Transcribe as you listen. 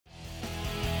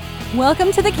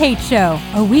Welcome to The Kate Show,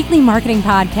 a weekly marketing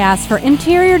podcast for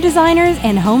interior designers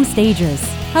and home stagers.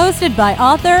 Hosted by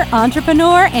author,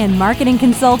 entrepreneur, and marketing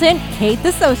consultant, Kate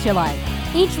the Socialite.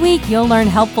 Each week, you'll learn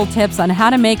helpful tips on how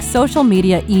to make social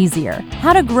media easier,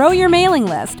 how to grow your mailing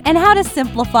list, and how to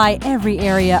simplify every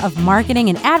area of marketing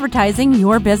and advertising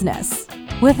your business.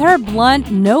 With her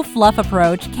blunt, no-fluff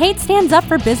approach, Kate stands up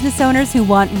for business owners who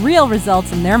want real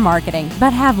results in their marketing,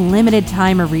 but have limited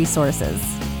time or resources.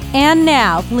 And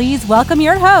now, please welcome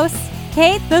your host,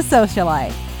 Kate the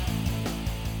Socialite.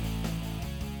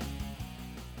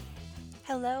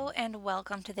 Hello and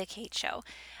welcome to The Kate Show.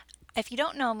 If you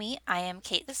don't know me, I am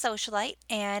Kate the Socialite,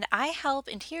 and I help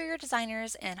interior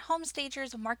designers and home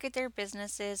stagers market their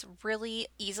businesses really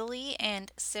easily and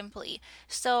simply.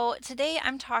 So today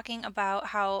I'm talking about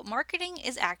how marketing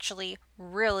is actually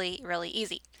really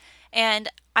easy. And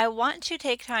I want to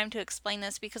take time to explain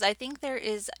this because I think there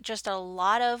is just a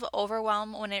lot of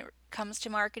overwhelm when it comes to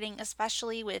marketing,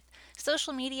 especially with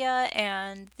social media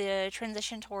and the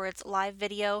transition towards live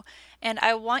video. And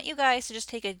I want you guys to just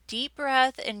take a deep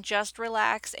breath and just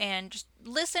relax and just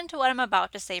listen to what I'm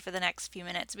about to say for the next few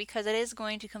minutes, because it is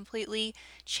going to completely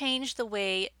change the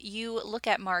way you look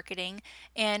at marketing,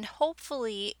 and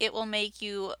hopefully it will make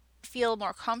you feel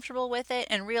more comfortable with it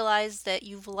and realize that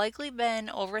you've likely been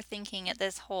overthinking it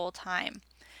this whole time.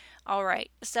 All right,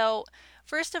 so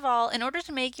first of all, in order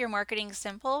to make your marketing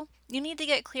simple, you need to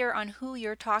get clear on who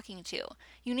you're talking to.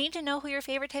 You need to know who your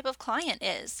favorite type of client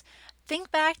is.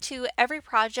 Think back to every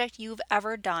project you've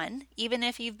ever done, even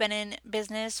if you've been in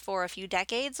business for a few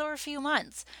decades or a few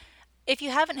months. If you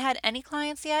haven't had any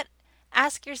clients yet,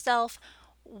 ask yourself,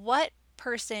 what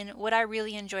person would I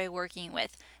really enjoy working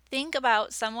with? Think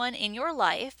about someone in your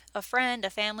life, a friend, a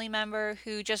family member,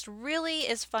 who just really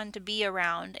is fun to be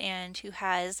around and who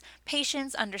has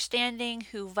patience, understanding,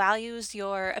 who values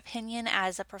your opinion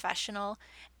as a professional,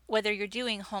 whether you're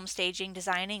doing home staging,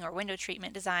 designing, or window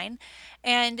treatment design.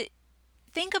 And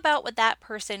think about what that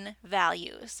person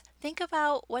values. Think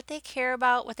about what they care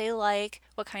about, what they like,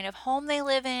 what kind of home they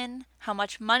live in, how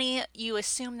much money you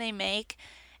assume they make,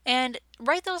 and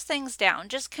write those things down.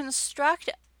 Just construct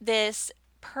this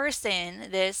person,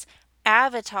 this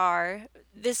avatar,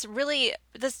 this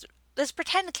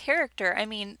pretend character. I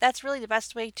mean, that's really the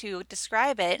best way to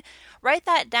describe it. Write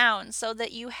that down so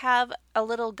that you have a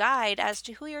little guide as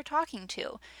to who you're talking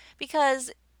to,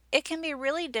 because it can be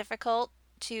really difficult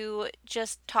to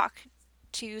just talk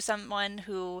to someone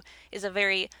who is a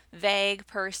very vague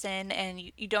person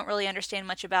and you don't really understand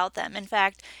much about them. In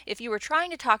fact, if you were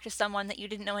trying to talk to someone that you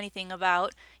didn't know anything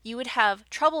about, you would have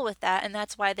trouble with that, and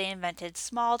that's why they invented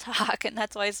small talk, and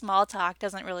that's why small talk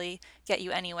doesn't really get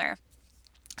you anywhere.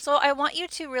 So I want you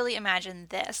to really imagine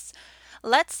this.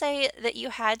 Let's say that you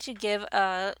had to give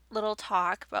a little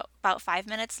talk about 5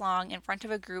 minutes long in front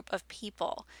of a group of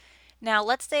people. Now,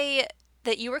 let's say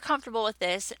that you were comfortable with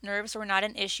this, nerves were not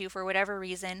an issue for whatever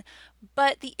reason,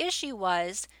 but the issue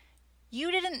was you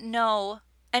didn't know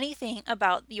anything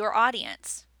about your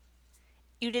audience.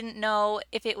 You didn't know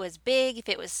if it was big, if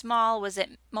it was small, was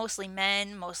it mostly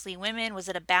men, mostly women, was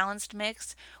it a balanced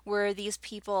mix? Were these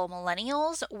people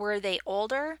millennials? Were they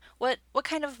older? What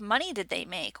kind of money did they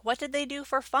make? What did they do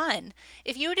for fun?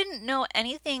 If you didn't know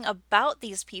anything about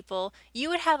these people, you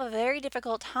would have a very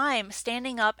difficult time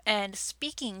standing up and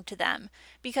speaking to them,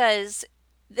 because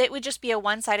it would just be a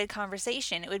one-sided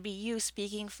conversation. It would be you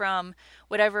speaking from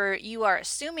whatever you are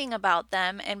assuming about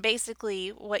them and basically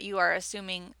what you are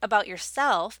assuming about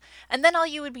yourself. And then all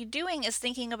you would be doing is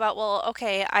thinking about, well,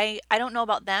 okay, I don't know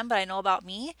about them, but I know about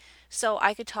me, so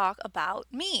I could talk about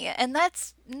me. And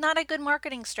that's not a good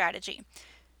marketing strategy.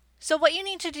 So what you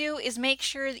need to do is make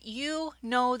sure that you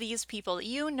know these people, that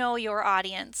you know your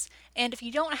audience. And if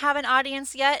you don't have an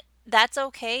audience yet, that's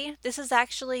okay. This is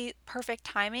actually perfect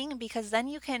timing, because then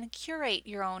you can curate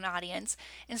your own audience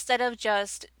instead of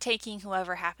just taking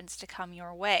whoever happens to come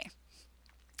your way.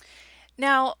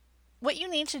 Now, what you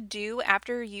need to do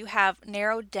after you have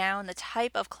narrowed down the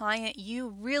type of client you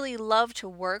really love to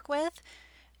work with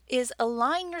is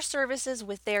align your services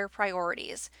with their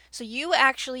priorities. So you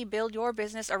actually build your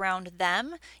business around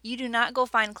them. You do not go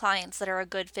find clients that are a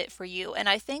good fit for you. And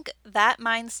I think that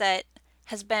mindset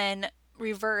has been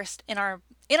reversed in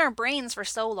our brains for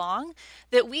so long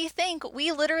that we think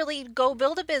we literally go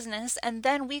build a business and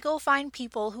then we go find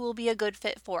people who will be a good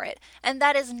fit for it. And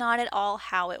that is not at all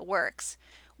how it works.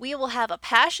 We will have a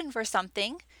passion for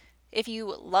something. If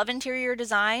you love interior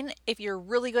design, if you're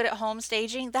really good at home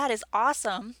staging, that is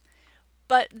awesome.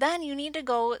 But then you need to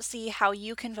go see how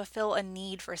you can fulfill a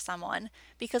need for someone,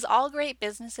 because all great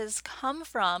businesses come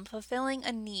from fulfilling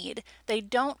a need. They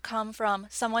don't come from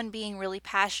someone being really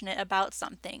passionate about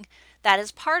something. That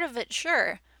is part of it,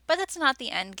 sure, but that's not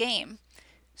the end game.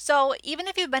 So even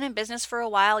if you've been in business for a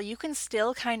while, you can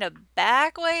still kind of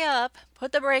back way up,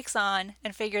 put the brakes on,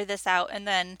 and figure this out. And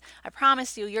then I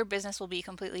promise you, your business will be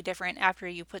completely different after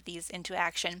you put these into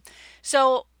action.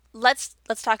 So let's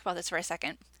talk about this for a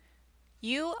second.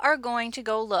 You are going to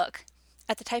go look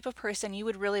at the type of person you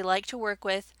would really like to work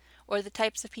with, or the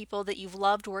types of people that you've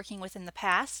loved working with in the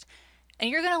past, and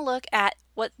you're going to look at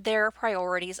what their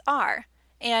priorities are.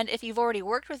 And if you've already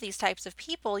worked with these types of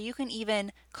people, you can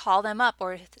even call them up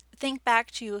or think back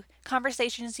to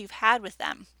conversations you've had with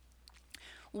them.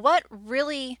 What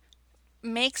really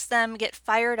makes them get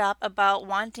fired up about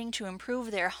wanting to improve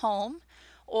their home?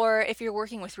 Or if you're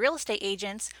working with real estate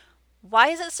agents, why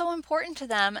is it so important to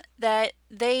them that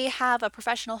they have a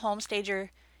professional home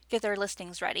stager get their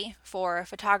listings ready for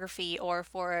photography or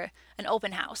for an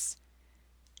open house?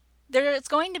 There's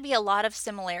going to be a lot of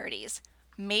similarities.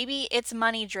 Maybe it's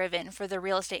money driven for the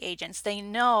real estate agents. They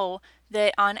know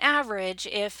that on average,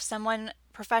 if someone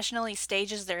professionally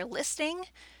stages their listing,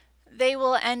 they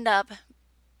will end up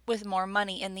with more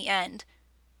money in the end.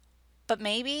 But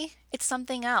maybe it's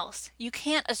something else. You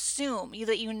can't assume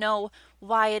that you know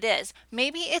why it is.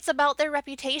 Maybe it's about their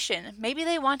reputation. Maybe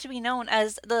they want to be known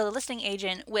as the listing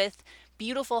agent with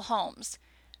beautiful homes,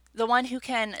 the one who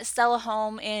can sell a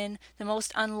home in the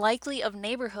most unlikely of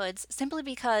neighborhoods simply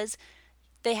because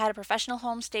they had a professional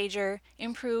home stager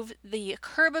improve the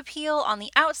curb appeal on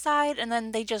the outside, and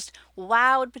then they just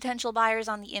wowed potential buyers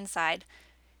on the inside.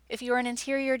 If you're an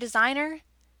interior designer,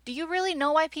 do you really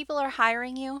know why people are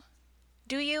hiring you?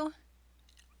 Do you?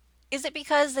 Is it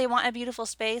because they want a beautiful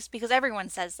space? Because everyone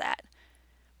says that.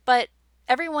 But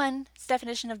everyone's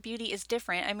definition of beauty is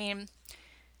different. I mean,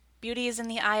 beauty is in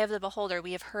the eye of the beholder.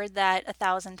 We have heard that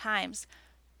 1,000 times.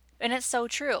 And it's so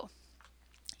true.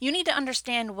 You need to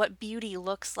understand what beauty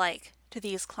looks like to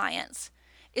these clients.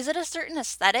 Is it a certain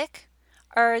aesthetic?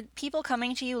 Are people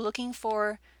coming to you looking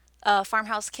for a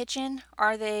farmhouse kitchen?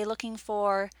 Are they looking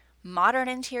for modern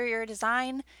interior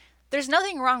design? There's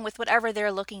nothing wrong with whatever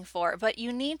they're looking for, but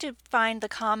you need to find the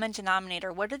common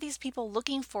denominator. What are these people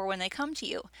looking for when they come to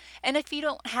you? And if you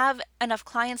don't have enough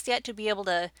clients yet to be able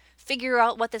to figure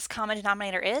out what this common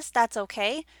denominator is, that's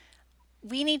okay.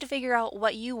 We need to figure out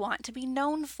what you want to be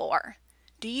known for.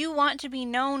 Do you want to be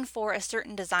known for a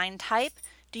certain design type?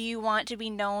 Do you want to be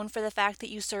known for the fact that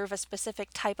you serve a specific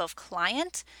type of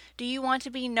client? Do you want to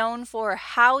be known for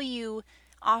how you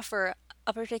offer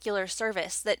a particular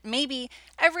service, that maybe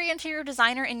every interior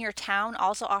designer in your town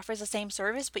also offers the same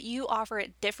service, but you offer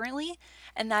it differently,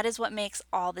 and that is what makes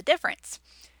all the difference.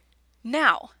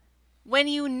 Now, when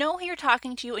you know who you're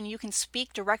talking to and you can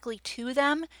speak directly to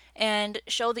them and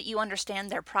show that you understand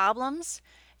their problems,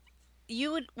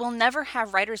 you will never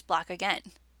have writer's block again.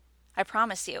 I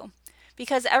promise you.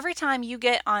 Because every time you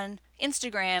get on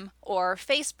Instagram or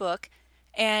Facebook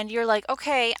and you're like,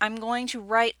 okay, I'm going to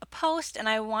write a post and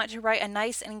I want to write a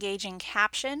nice engaging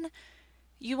caption,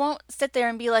 you won't sit there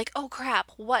and be like, oh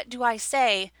crap, what do I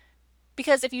say?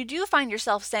 Because if you do find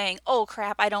yourself saying, oh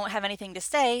crap, I don't have anything to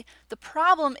say, the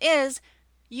problem is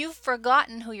you've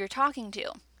forgotten who you're talking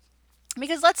to.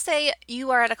 Because let's say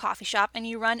you are at a coffee shop and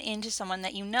you run into someone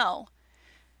that you know,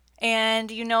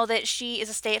 and you know that she is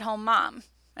a stay-at-home mom.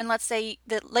 And let's say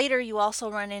that later you also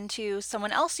run into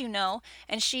someone else you know,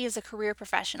 and she is a career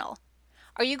professional.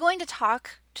 Are you going to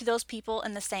talk to those people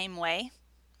in the same way?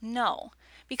 No,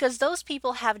 because those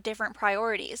people have different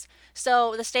priorities.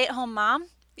 So the stay-at-home mom,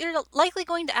 you're likely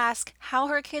going to ask how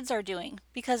her kids are doing,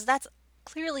 because that's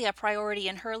clearly a priority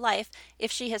in her life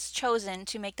if she has chosen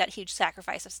to make that huge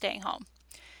sacrifice of staying home.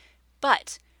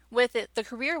 But with the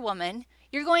career woman,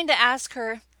 you're going to ask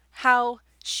her how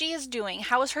she is doing,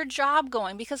 how is her job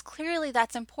going, because clearly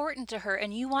that's important to her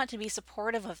and you want to be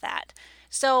supportive of that.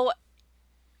 So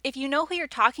if you know who you're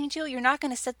talking to, you're not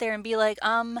going to sit there and be like,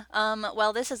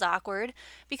 well, this is awkward,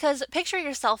 because picture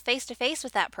yourself face to face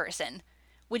with that person.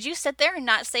 Would you sit there and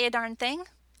not say a darn thing?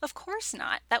 Of course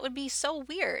not. That would be so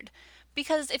weird,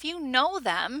 because if you know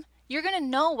them, you're going to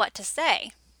know what to say.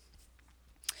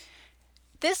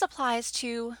 This applies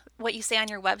to what you say on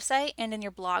your website and in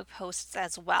your blog posts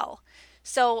as well.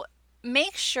 So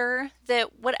make sure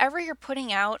that whatever you're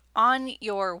putting out on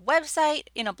your website,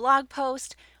 in a blog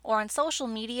post, or on social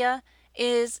media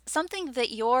is something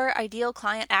that your ideal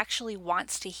client actually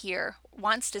wants to hear,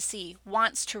 wants to see,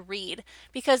 wants to read.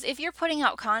 Because if you're putting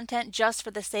out content just for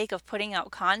the sake of putting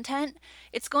out content,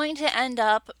 it's going to end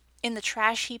up in the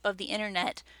trash heap of the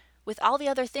internet with all the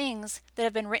other things that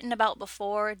have been written about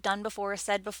before, done before,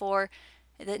 said before,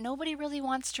 that nobody really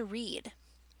wants to read.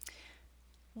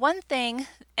 One thing,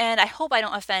 and I hope I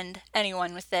don't offend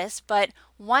anyone with this, but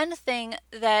one thing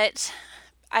that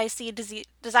I see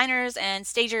designers and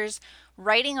stagers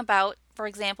writing about, for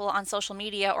example, on social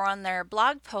media or on their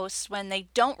blog posts when they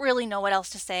don't really know what else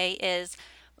to say, is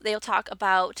they'll talk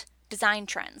about design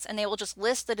trends, and they will just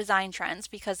list the design trends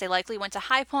because they likely went to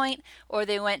High Point or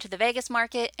they went to the Vegas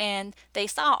market and they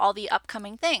saw all the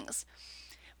upcoming things.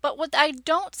 But what I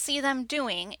don't see them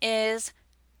doing is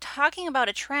talking about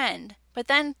a trend, but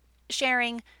then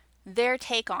sharing their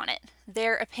take on it,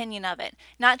 their opinion of it.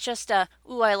 Not just a,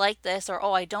 ooh, I like this, or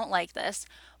oh, I don't like this,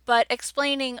 but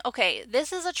explaining, okay,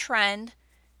 this is a trend.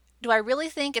 Do I really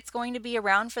think it's going to be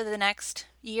around for the next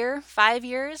year, 5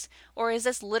 years? Or is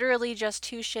this literally just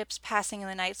two ships passing in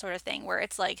the night sort of thing where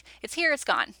it's like, it's here, it's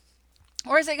gone?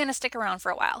 Or is it going to stick around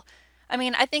for a while? I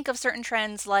mean, I think of certain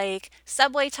trends like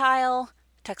subway tile,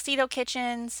 tuxedo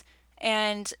kitchens,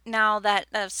 and now that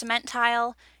cement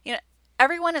tile.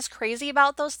 Everyone is crazy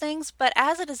about those things, but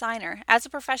as a designer, as a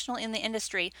professional in the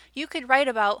industry, you could write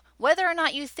about whether or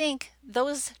not you think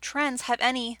those trends have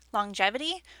any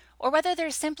longevity or whether they're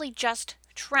simply just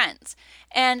trends.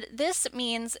 And this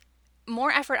means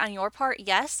more effort on your part,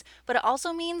 yes, but it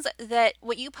also means that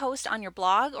what you post on your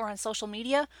blog or on social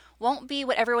media won't be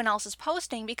what everyone else is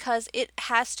posting because it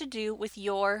has to do with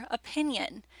your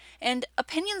opinion. And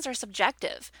opinions are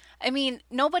subjective. I mean,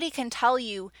 nobody can tell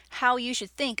you how you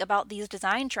should think about these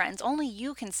design trends, only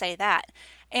you can say that.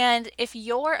 And if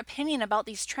your opinion about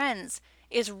these trends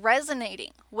is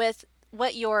resonating with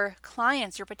what your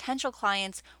clients, your potential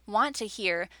clients, want to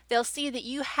hear, they'll see that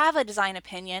you have a design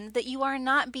opinion, that you are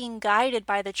not being guided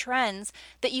by the trends,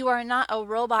 that you are not a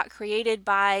robot created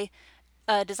by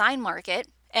a design market.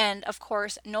 And of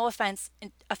course, no offense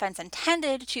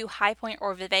intended to High Point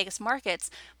or the Vegas markets,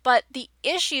 but the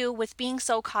issue with being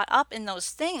so caught up in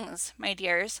those things, my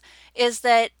dears, is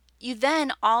that you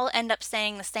then all end up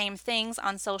saying the same things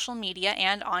on social media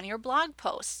and on your blog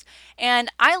posts.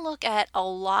 And I look at a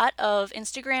lot of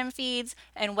Instagram feeds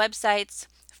and websites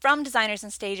from designers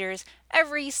and stagers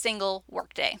every single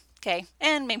workday, okay?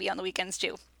 And maybe on the weekends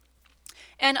too.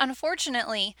 And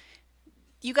unfortunately,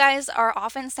 you guys are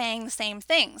often saying the same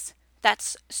things.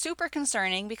 That's super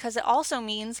concerning because it also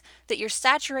means that you're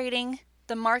saturating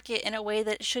the market in a way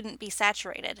that it shouldn't be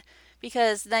saturated.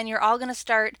 Because then you're all going to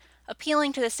start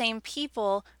appealing to the same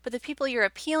people, but the people you're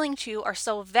appealing to are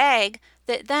so vague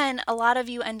that then a lot of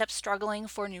you end up struggling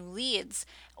for new leads.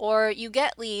 Or you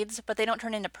get leads, but they don't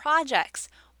turn into projects.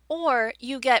 Or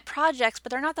you get projects,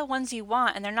 but they're not the ones you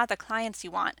want and they're not the clients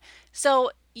you want.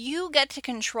 So you get to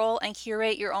control and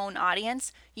curate your own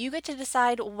audience. You get to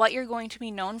decide what you're going to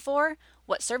be known for,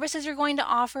 what services you're going to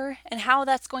offer, and how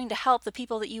that's going to help the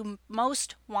people that you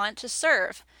most want to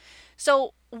serve.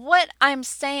 So what I'm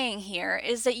saying here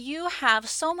is that you have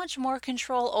so much more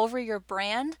control over your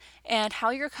brand and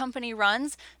how your company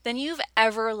runs than you've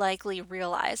ever likely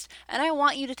realized. And I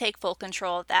want you to take full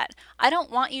control of that. I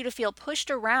don't want you to feel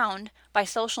pushed around by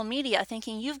social media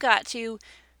thinking you've got to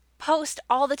post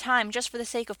all the time just for the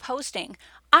sake of posting.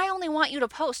 I only want you to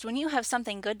post when you have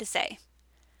something good to say.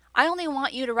 I only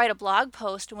want you to write a blog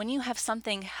post when you have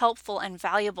something helpful and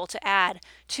valuable to add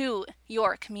to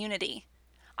your community.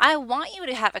 I want you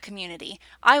to have a community.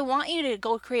 I want you to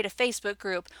go create a Facebook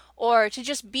group or to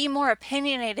just be more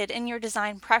opinionated in your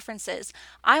design preferences.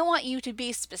 I want you to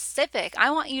be specific. I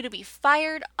want you to be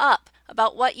fired up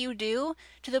about what you do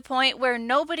to the point where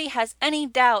nobody has any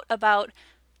doubt about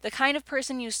the kind of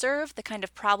person you serve, the kind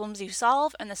of problems you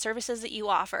solve, and the services that you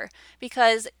offer,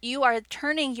 because you are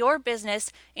turning your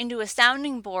business into a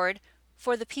sounding board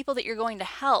for the people that you're going to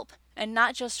help and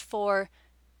not just for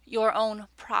your own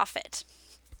profit.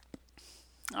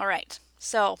 All right,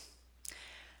 so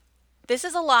this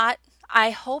is a lot.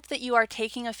 I hope that you are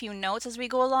taking a few notes as we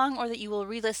go along or that you will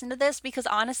re-listen to this because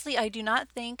honestly, I do not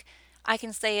think I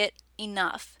can say it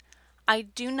enough. I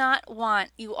do not want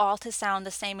you all to sound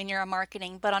the same in your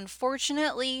marketing, but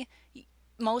unfortunately,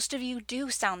 most of you do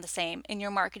sound the same in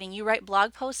your marketing. You write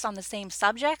blog posts on the same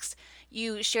subjects,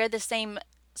 you share the same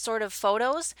sort of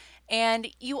photos, and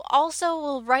you also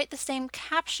will write the same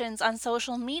captions on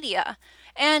social media.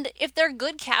 And if they're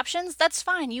good captions, that's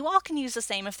fine. You all can use the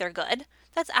same if they're good.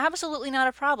 That's absolutely not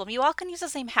a problem. You all can use the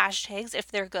same hashtags if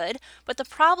they're good, but the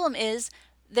problem is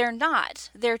they're not.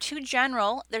 They're too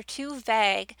general, they're too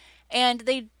vague, and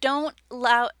they don't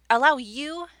allow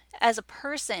you as a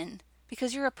person,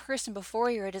 because you're a person before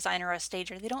you're a designer or a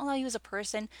stager, they don't allow you as a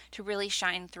person to really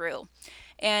shine through.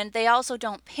 And they also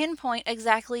don't pinpoint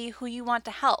exactly who you want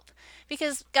to help.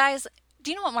 Because guys,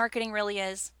 Do you know what marketing really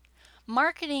is?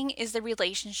 Marketing is the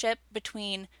relationship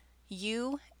between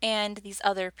you and these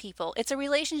other people. It's a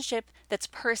relationship that's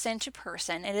person to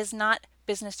person. It is not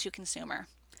business to consumer.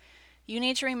 You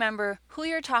need to remember who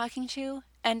you're talking to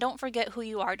and don't forget who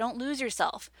you are. Don't lose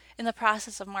yourself in the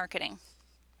process of marketing.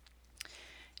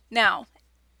 Now,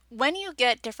 when you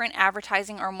get different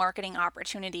advertising or marketing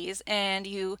opportunities and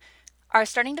you are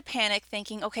starting to panic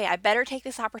thinking, okay, I better take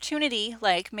this opportunity,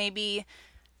 like maybe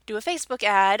do a Facebook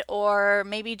ad or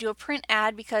maybe do a print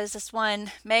ad because this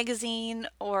one magazine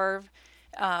or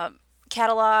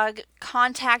catalog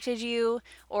contacted you,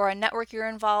 or a network you're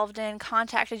involved in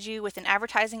contacted you with an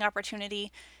advertising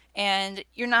opportunity, and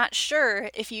you're not sure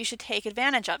if you should take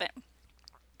advantage of it.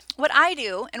 What I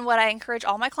do, and what I encourage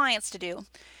all my clients to do,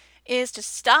 is to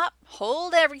stop,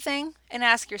 hold everything, and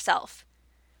ask yourself,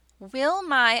 will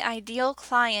my ideal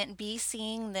client be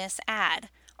seeing this ad?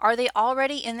 Are they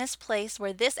already in this place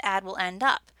where this ad will end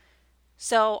up?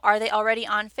 So, are they already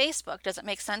on Facebook? Does it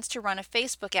make sense to run a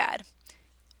Facebook ad?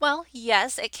 Well,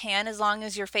 yes, it can, as long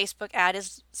as your Facebook ad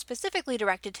is specifically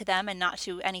directed to them and not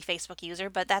to any Facebook user,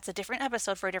 but that's a different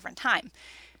episode for a different time.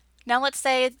 Now, let's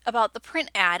say about the print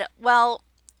ad. Well,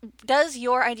 does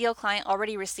your ideal client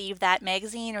already receive that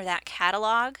magazine or that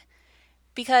catalog?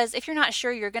 Because if you're not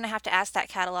sure, you're going to have to ask that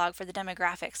catalog for the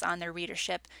demographics on their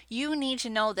readership. You need to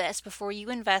know this before you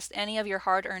invest any of your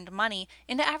hard-earned money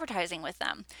into advertising with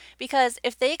them. Because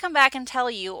if they come back and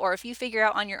tell you, or if you figure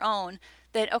out on your own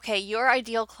that, okay, your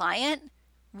ideal client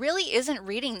really isn't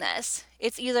reading this,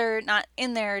 it's either not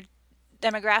in their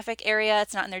demographic area,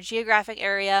 it's not in their geographic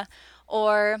area,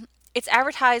 or it's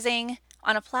advertising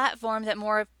on a platform that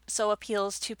more so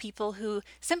appeals to people who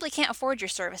simply can't afford your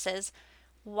services,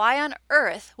 why on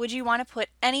earth would you want to put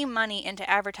any money into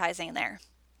advertising there?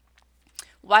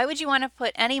 Why would you want to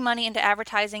put any money into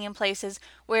advertising in places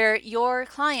where your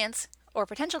clients or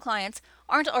potential clients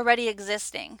aren't already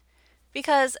existing?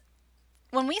 Because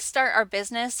when we start our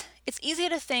business, it's easy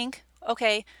to think,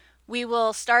 okay, we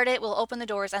will start it, we'll open the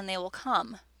doors, and they will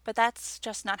come. But that's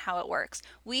just not how it works.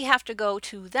 We have to go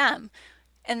to them.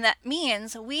 And that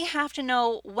means we have to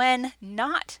know when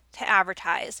not to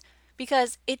advertise,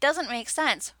 because it doesn't make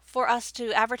sense for us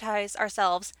to advertise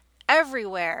ourselves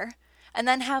everywhere and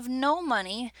then have no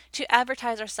money to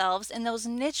advertise ourselves in those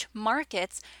niche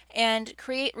markets and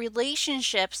create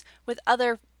relationships with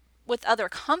other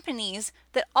companies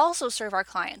that also serve our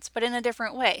clients, but in a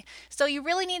different way. So you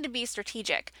really need to be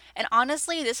strategic. And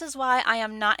honestly, this is why I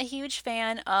am not a huge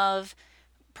fan of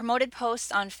promoted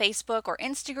posts on Facebook or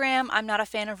Instagram. I'm not a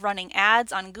fan of running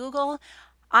ads on Google.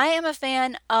 I am a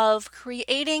fan of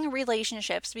creating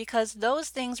relationships because those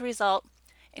things result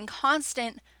in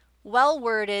constant,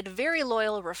 well-worded, very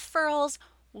loyal referrals,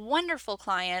 wonderful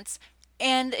clients,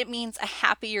 and it means a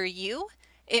happier you.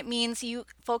 It means you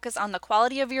focus on the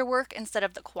quality of your work instead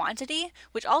of the quantity,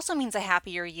 which also means a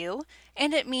happier you,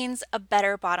 and it means a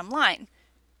better bottom line.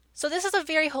 So this is a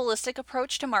very holistic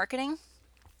approach to marketing,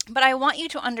 but I want you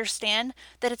to understand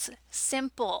that it's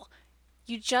simple.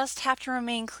 You just have to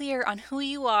remain clear on who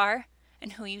you are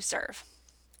and who you serve.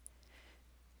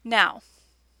 Now,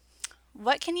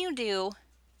 what can you do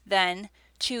then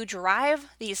to drive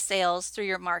these sales through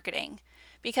your marketing?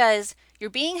 Because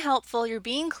you're being helpful, you're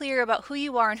being clear about who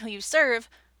you are and who you serve.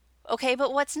 Okay,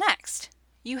 but what's next?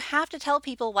 You have to tell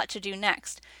people what to do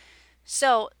next.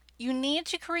 So you need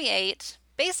to create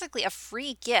basically a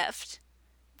free gift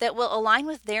that will align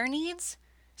with their needs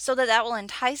so that will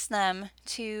entice them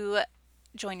to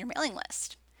join your mailing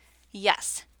list.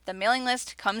 Yes, the mailing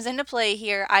list comes into play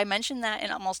here. I mentioned that in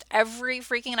almost every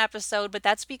freaking episode, but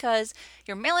that's because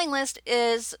your mailing list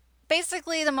is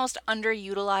basically the most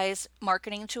underutilized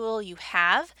marketing tool you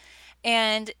have.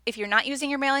 And if you're not using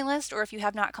your mailing list, or if you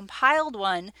have not compiled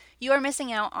one, you are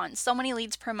missing out on so many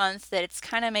leads per month that it's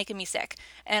kind of making me sick.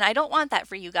 And I don't want that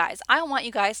for you guys. I want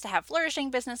you guys to have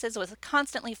flourishing businesses with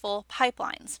constantly full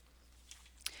pipelines.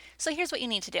 So here's what you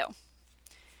need to do.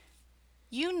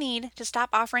 You need to stop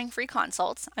offering free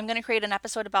consults. I'm going to create an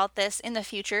episode about this in the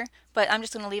future, but I'm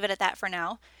just going to leave it at that for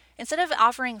now. Instead of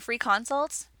offering free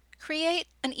consults, create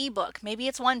an ebook. Maybe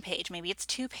it's 1 page, maybe it's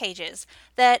 2 pages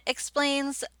that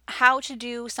explains how to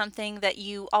do something that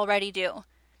you already do.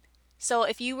 So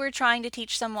if you were trying to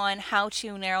teach someone how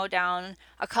to narrow down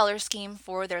a color scheme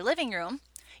for their living room,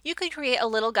 you could create a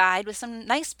little guide with some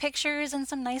nice pictures and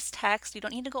some nice text. You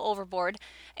don't need to go overboard.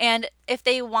 And if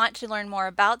they want to learn more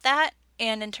about that,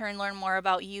 and in turn learn more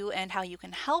about you and how you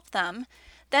can help them,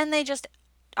 then they just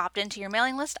opt into your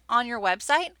mailing list on your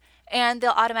website and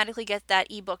they'll automatically get that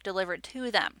ebook delivered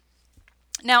to them.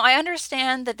 Now, I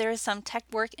understand that there is some tech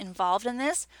work involved in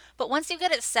this, but once you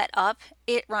get it set up,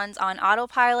 it runs on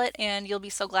autopilot, and you'll be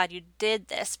so glad you did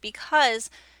this because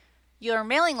your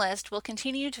mailing list will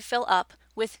continue to fill up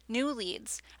with new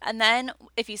leads. And then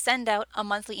if you send out a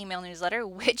monthly email newsletter,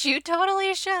 which you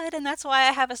totally should, and that's why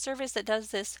I have a service that does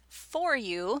this for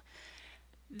you,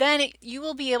 then you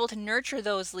will be able to nurture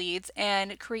those leads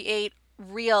and create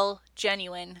real,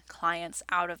 genuine clients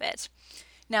out of it.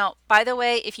 Now, by the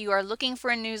way, if you are looking for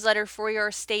a newsletter for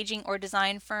your staging or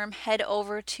design firm, head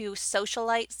over to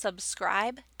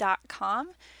socialitesubscribe.com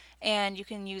and you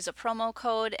can use a promo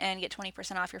code and get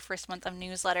 20% off your first month of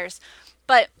newsletters.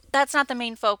 But that's not the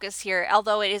main focus here,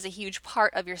 although it is a huge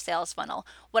part of your sales funnel.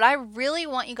 What I really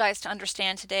want you guys to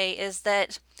understand today is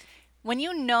that when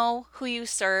you know who you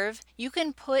serve, you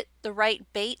can put the right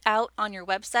bait out on your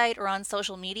website or on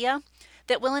social media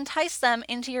that will entice them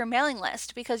into your mailing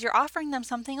list because you're offering them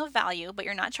something of value, but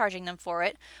you're not charging them for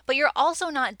it. But you're also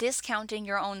not discounting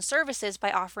your own services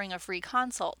by offering a free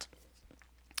consult.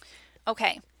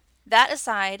 Okay, that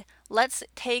aside, let's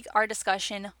take our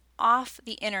discussion off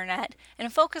the internet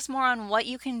and focus more on what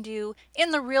you can do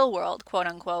in the real world, quote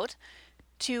unquote,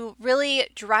 to really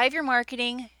drive your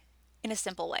marketing in a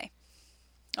simple way.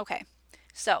 Okay,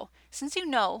 so since you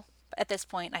know at this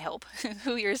point, I hope,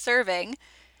 who you're serving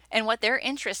and what their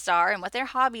interests are and what their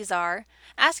hobbies are,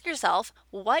 ask yourself,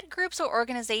 what groups or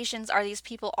organizations are these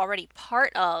people already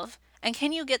part of? And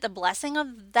can you get the blessing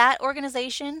of that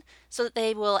organization so that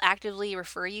they will actively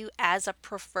refer you as a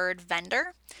preferred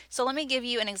vendor? So let me give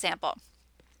you an example.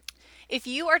 If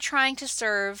you are trying to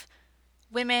serve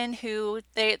women who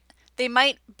they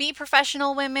might be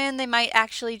professional women, they might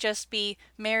actually just be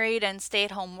married and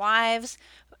stay-at-home wives,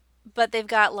 but they've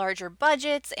got larger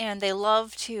budgets and they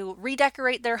love to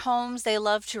redecorate their homes, they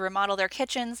love to remodel their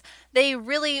kitchens, they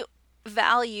really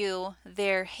value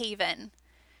their haven.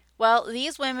 Well,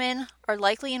 these women are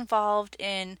likely involved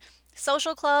in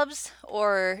social clubs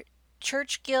or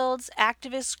church guilds,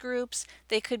 activist groups.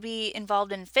 They could be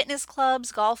involved in fitness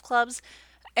clubs, golf clubs.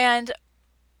 And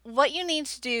what you need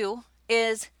to do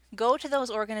is go to those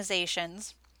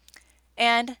organizations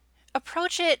and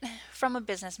approach it from a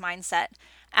business mindset.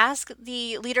 Ask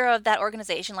the leader of that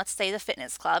organization, let's say the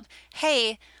fitness club,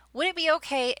 hey, would it be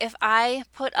okay if I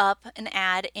put up an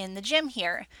ad in the gym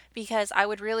here? Because I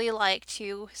would really like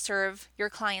to serve your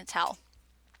clientele.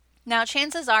 Now,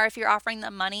 chances are if you're offering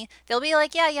them money, they'll be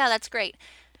like, yeah, that's great.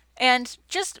 And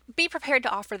just be prepared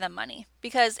to offer them money.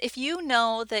 Because if you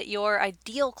know that your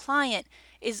ideal client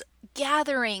is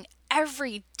gathering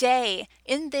every day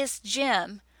in this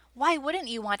gym, why wouldn't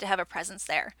you want to have a presence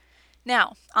there?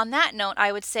 Now, on that note,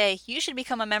 I would say you should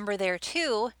become a member there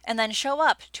too and then show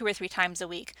up 2 or 3 times a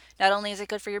week. Not only is it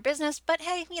good for your business, but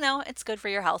hey, it's good for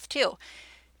your health too.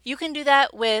 You can do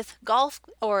that with golf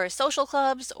or social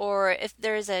clubs, or if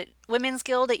there's a women's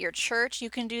guild at your church, you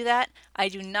can do that. I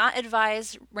do not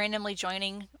advise randomly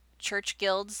joining church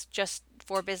guilds just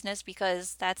for business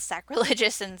because that's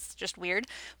sacrilegious and it's just weird.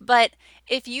 But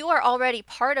if you are already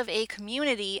part of a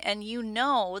community and you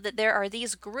know that there are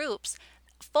these groups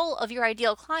full of your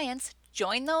ideal clients,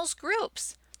 join those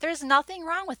groups. There's nothing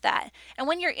wrong with that. And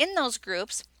when you're in those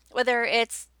groups, whether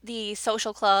it's the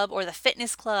social club or the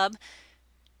fitness club,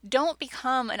 don't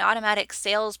become an automatic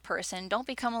salesperson. Don't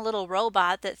become a little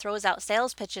robot that throws out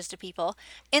sales pitches to people.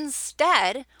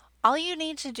 Instead, all you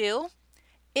need to do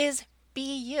is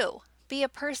be you. Be a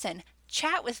person.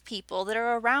 Chat with people that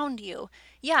are around you.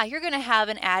 Yeah, you're going to have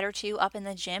an ad or two up in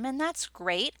the gym, and that's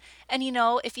great. And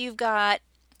if you've got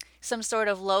some sort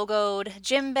of logoed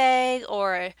gym bag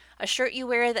or a shirt you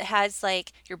wear that has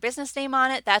like your business name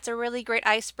on it, that's a really great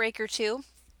icebreaker too.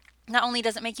 Not only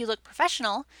does it make you look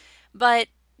professional, but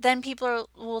then people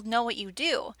will know what you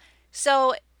do.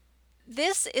 So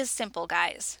this is simple,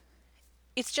 guys.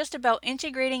 It's just about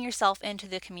integrating yourself into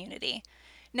the community.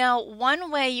 Now, one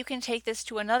way you can take this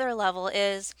to another level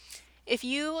is if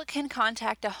you can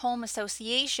contact a home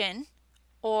association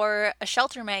or a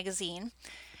shelter magazine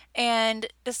and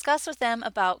discuss with them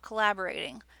about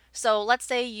collaborating. So let's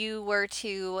say you were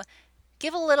to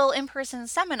give a little in-person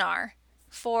seminar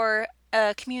for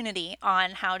a community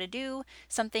on how to do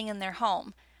something in their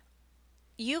home.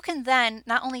 You can then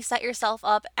not only set yourself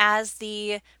up as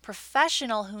the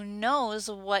professional who knows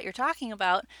what you're talking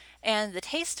about and the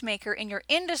tastemaker in your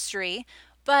industry,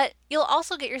 but you'll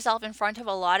also get yourself in front of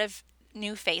a lot of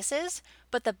new faces.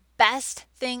 But the best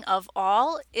thing of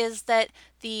all is that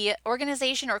the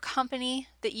organization or company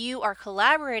that you are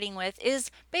collaborating with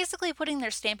is basically putting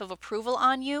their stamp of approval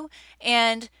on you.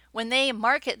 And when they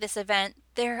market this event,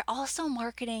 they're also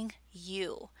marketing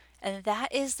you. And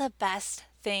that is the best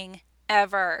thing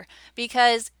ever,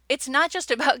 because it's not just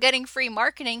about getting free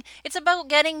marketing, it's about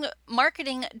getting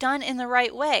marketing done in the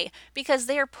right way, because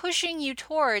they are pushing you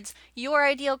towards your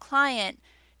ideal client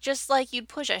just like you'd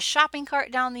push a shopping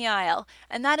cart down the aisle.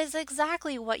 And that is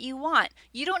exactly what you want.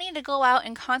 You don't need to go out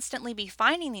and constantly be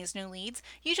finding these new leads.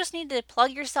 You just need to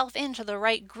plug yourself into the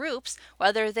right groups,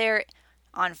 whether they're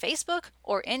on Facebook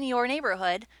or in your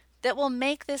neighborhood, that will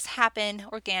make this happen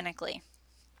organically.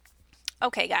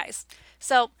 Okay, guys,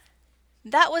 so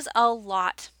that was a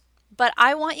lot, but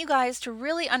I want you guys to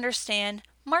really understand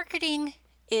marketing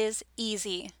is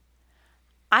easy.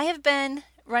 I have been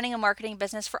running a marketing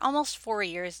business for almost 4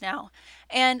 years now,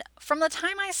 and from the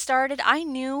time I started, I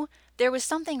knew there was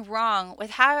something wrong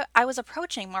with how I was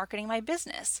approaching marketing my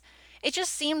business. It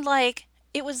just seemed like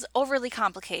it was overly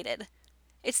complicated.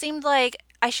 It seemed like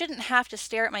I shouldn't have to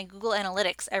stare at my Google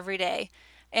Analytics every day.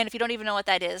 And if you don't even know what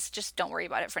that is, just don't worry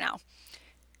about it for now.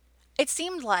 It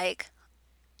seemed like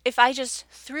if I just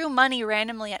threw money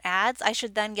randomly at ads, I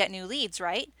should then get new leads,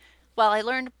 right? Well, I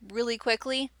learned really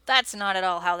quickly that's not at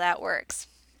all how that works.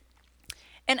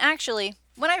 And actually,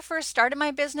 when I first started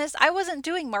my business, I wasn't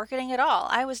doing marketing at all.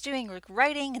 I was doing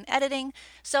writing and editing.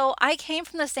 So I came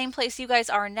from the same place you guys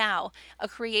are now, a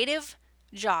creative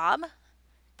job,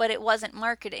 but it wasn't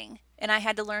marketing. And I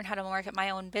had to learn how to market my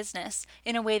own business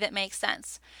in a way that makes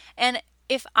sense. And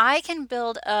if I can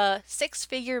build a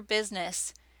 6-figure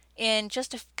business in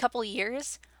just a couple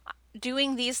years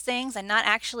doing these things and not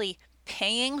actually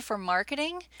paying for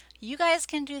marketing, you guys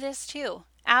can do this too.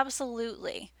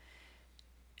 Absolutely.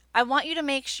 I want you to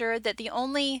make sure that the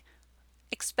only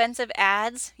expensive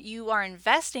ads you are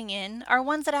investing in are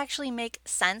ones that actually make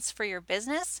sense for your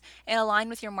business and align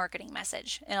with your marketing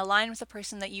message and align with the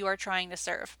person that you are trying to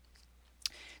serve.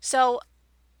 So,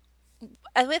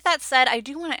 with that said, I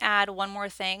do want to add one more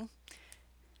thing.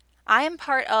 I am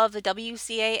part of the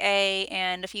WCAA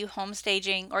and a few home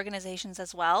staging organizations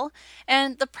as well.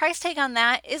 And the price tag on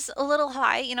that is a little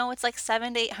high. It's like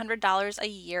 $700 to $800 a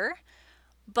year.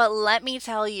 But let me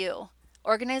tell you,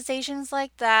 organizations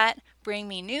like that bring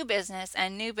me new business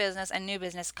and new business and new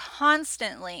business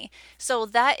constantly. So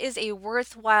that is a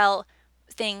worthwhile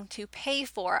thing to pay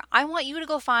for. I want you to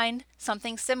go find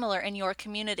something similar in your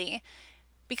community,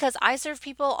 because I serve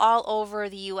people all over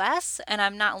the US and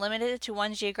I'm not limited to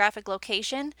one geographic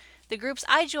location. The groups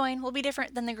I join will be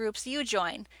different than the groups you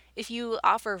join. If you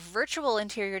offer virtual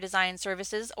interior design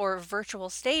services or virtual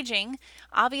staging,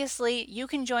 obviously you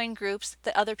can join groups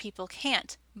that other people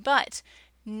can't. But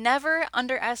never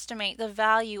underestimate the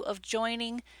value of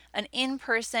joining an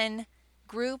in-person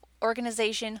group,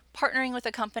 organization, partnering with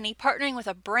a company, partnering with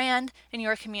a brand in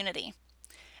your community.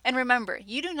 And remember,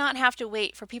 you do not have to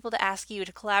wait for people to ask you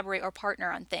to collaborate or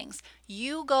partner on things.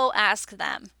 You go ask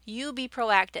them. You be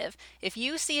proactive. If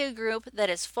you see a group that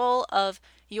is full of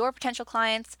your potential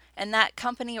clients and that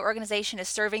company or organization is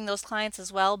serving those clients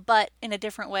as well, but in a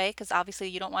different way, because obviously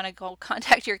you don't want to go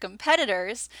contact your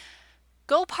competitors,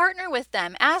 go partner with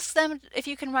them. Ask them if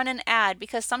you can run an ad,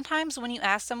 because sometimes when you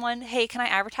ask someone, hey, can I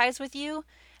advertise with you?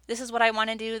 This is what I want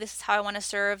to do. This is how I want to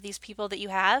serve these people that you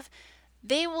have.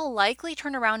 They will likely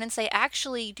turn around and say,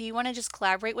 actually, do you want to just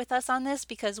collaborate with us on this?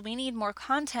 Because we need more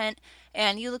content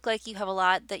and you look like you have a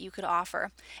lot that you could offer.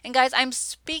 And guys, I'm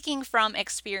speaking from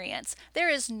experience.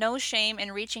 There is no shame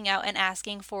in reaching out and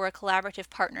asking for a collaborative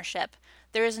partnership.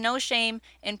 There is no shame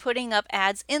in putting up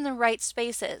ads in the right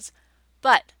spaces.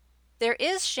 But there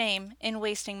is shame in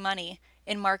wasting money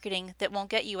in marketing that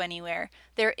won't get you anywhere.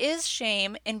 There is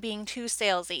shame in being too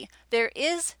salesy. There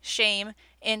is shame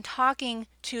in talking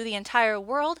to the entire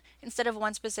world instead of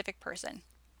one specific person.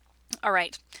 All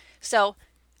right. So,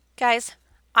 guys,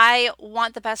 I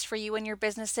want the best for you and your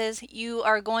businesses. You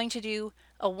are going to do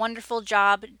a wonderful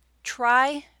job.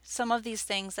 Try some of these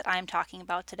things that I'm talking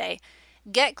about today.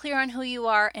 Get clear on who you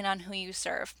are and on who you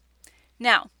serve.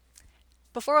 Now,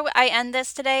 before I end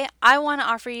this today, I want to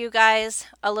offer you guys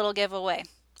a little giveaway.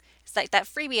 It's like that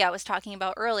freebie I was talking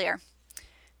about earlier.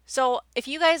 So if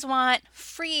you guys want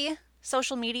free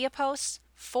social media posts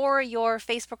for your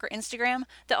Facebook or Instagram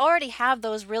that already have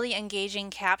those really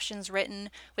engaging captions written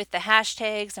with the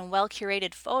hashtags and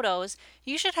well-curated photos,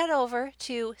 you should head over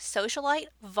to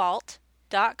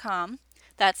socialitevault.com.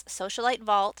 That's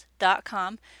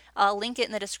socialitevault.com. I'll link it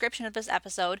in the description of this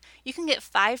episode. You can get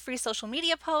 5 free social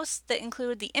media posts that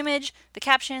include the image, the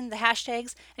caption, the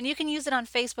hashtags, and you can use it on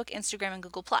Facebook, Instagram, and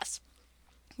Google+.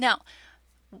 Now,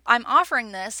 I'm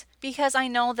offering this because I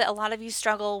know that a lot of you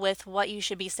struggle with what you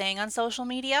should be saying on social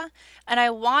media, and I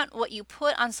want what you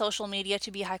put on social media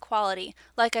to be high quality.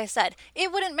 Like I said,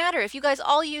 it wouldn't matter if you guys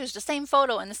all used the same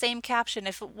photo and the same caption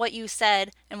if what you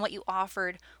said and what you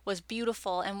offered was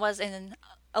beautiful and was in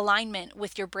alignment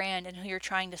with your brand and who you're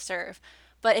trying to serve.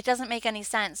 But it doesn't make any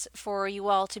sense for you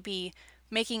all to be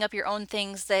making up your own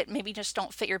things that maybe just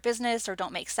don't fit your business or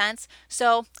don't make sense.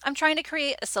 So I'm trying to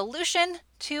create a solution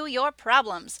to your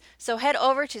problems. So head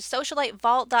over to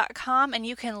socialitevault.com and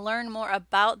you can learn more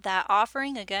about that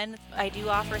offering. Again, I do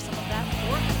offer some of that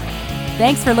for free.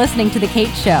 Thanks for listening to The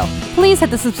Kate Show. Please hit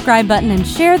the subscribe button and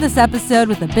share this episode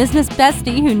with a business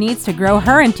bestie who needs to grow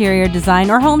her interior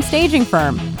design or home staging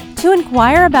firm. To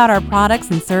inquire about our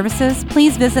products and services,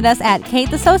 please visit us at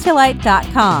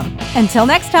katethesocialite.com. Until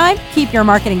next time, keep your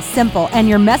marketing simple and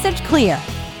your message clear.